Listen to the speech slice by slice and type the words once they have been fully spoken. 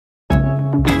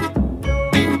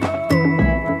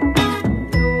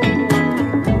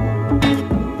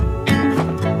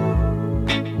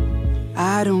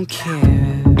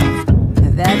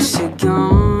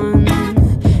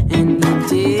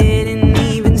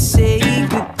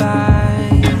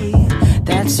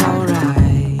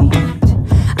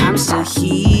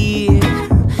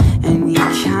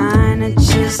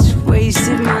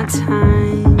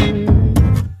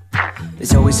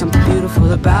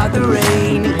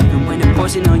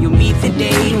close, you know you'll meet the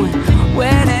day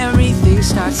when everything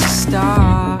starts to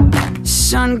stop.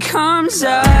 Sun comes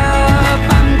up,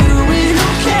 I'm doing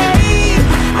okay.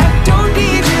 I don't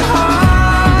need your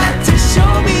heart to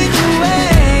show me the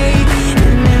way.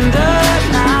 And in the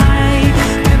night,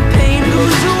 the pain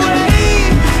goes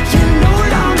away. You're no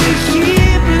longer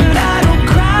here, but I don't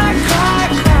cry, cry,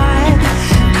 cry,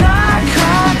 cry,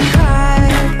 cry, cry.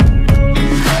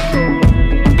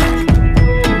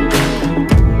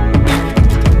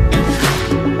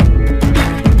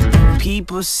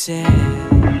 People said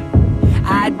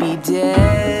I'd be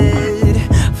dead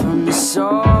from the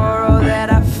sorrow that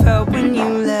I felt when you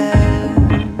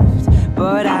left,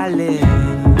 but I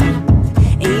lived.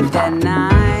 Ain't that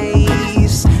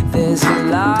nice? There's a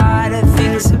lot of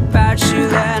things about you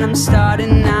that I'm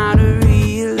starting now to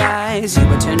realize. You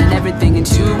were turning everything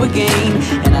into a game,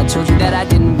 and I told you that I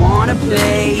didn't wanna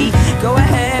play. Go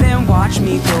ahead and watch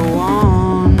me go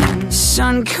on.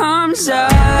 Sun comes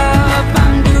up,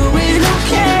 I'm doing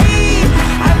okay.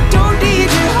 I don't need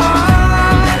your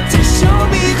heart to show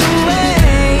me the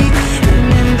way. And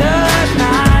in the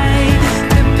night,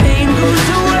 the pain goes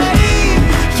away.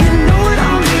 You're no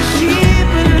longer here,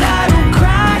 but I don't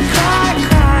cry, cry,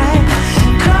 cry,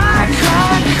 cry,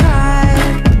 cry, cry.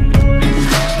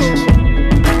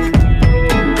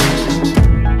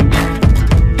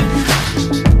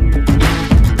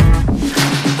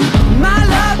 My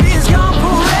love is gone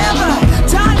forever,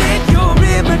 darling, you're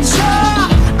immature.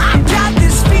 I got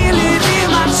this feeling in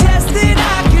my chest that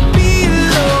I could be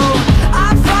alone. I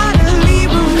finally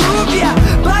removed you,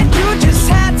 but you just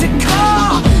had to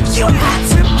call. You had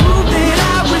to prove that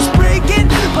I was breaking,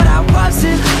 but I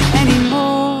wasn't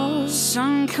anymore.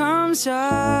 Sun comes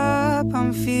up,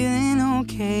 I'm feeling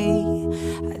okay.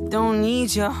 I don't need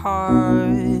your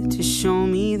heart to show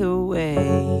me the way.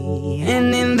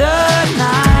 And in the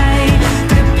night,